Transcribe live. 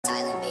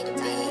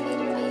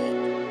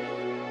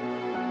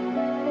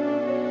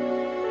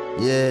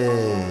Yeah,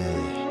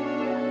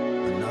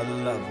 another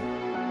level.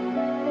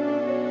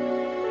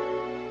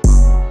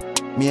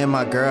 Me and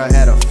my girl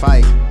had a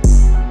fight,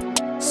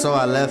 so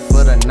I left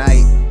for the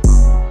night.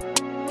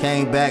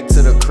 Came back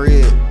to the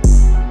crib,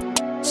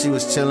 she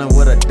was chillin'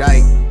 with a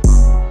dike.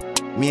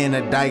 Me and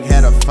the dike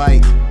had a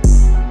fight.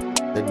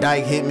 The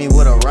dike hit me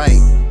with a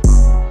right.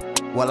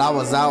 While I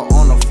was out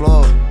on the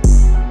floor,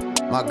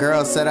 my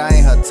girl said I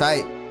ain't her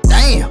type.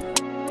 Damn,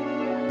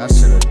 I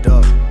should've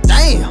ducked.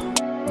 Damn,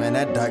 man,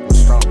 that dike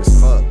was strong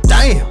as fuck.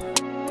 Damn,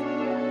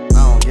 I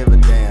don't give a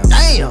damn.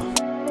 Damn,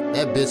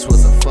 that bitch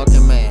was a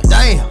fucking man.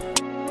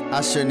 Damn,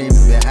 I shouldn't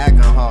even been acting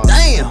hard.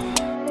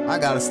 Damn, I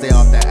gotta stay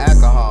off that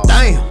alcohol.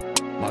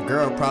 Damn, my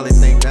girl probably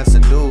think that's a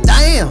dude.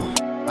 Damn,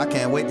 I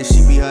can't wait till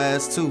she beat her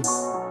ass too.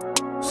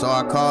 So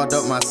I called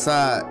up my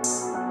side.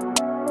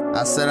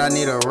 I said I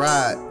need a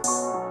ride.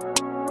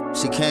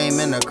 She came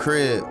in the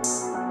crib.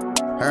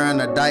 Her and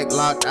the dike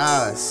locked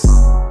eyes.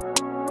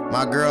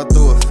 My girl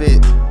threw a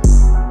fit.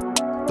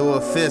 Threw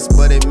a fist,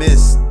 but it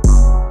missed.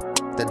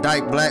 The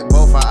dike blacked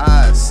both her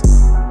eyes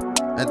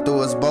and threw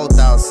us both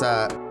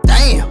outside.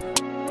 Damn,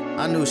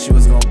 I knew she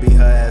was gonna beat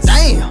her ass.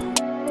 Damn,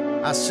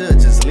 I should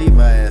just leave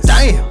her ass.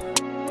 Damn,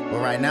 but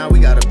right now we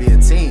gotta be a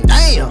team.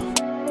 Damn,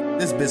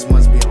 this bitch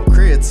must be on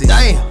creatine.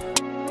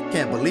 Damn,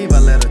 can't believe I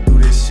let her do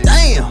this shit.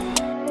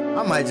 Damn,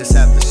 I might just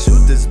have to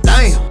shoot this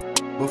bitch.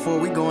 Damn, before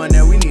we go in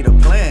there we need a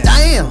plan.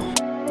 Damn,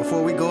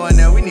 before we go in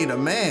there we need a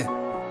man.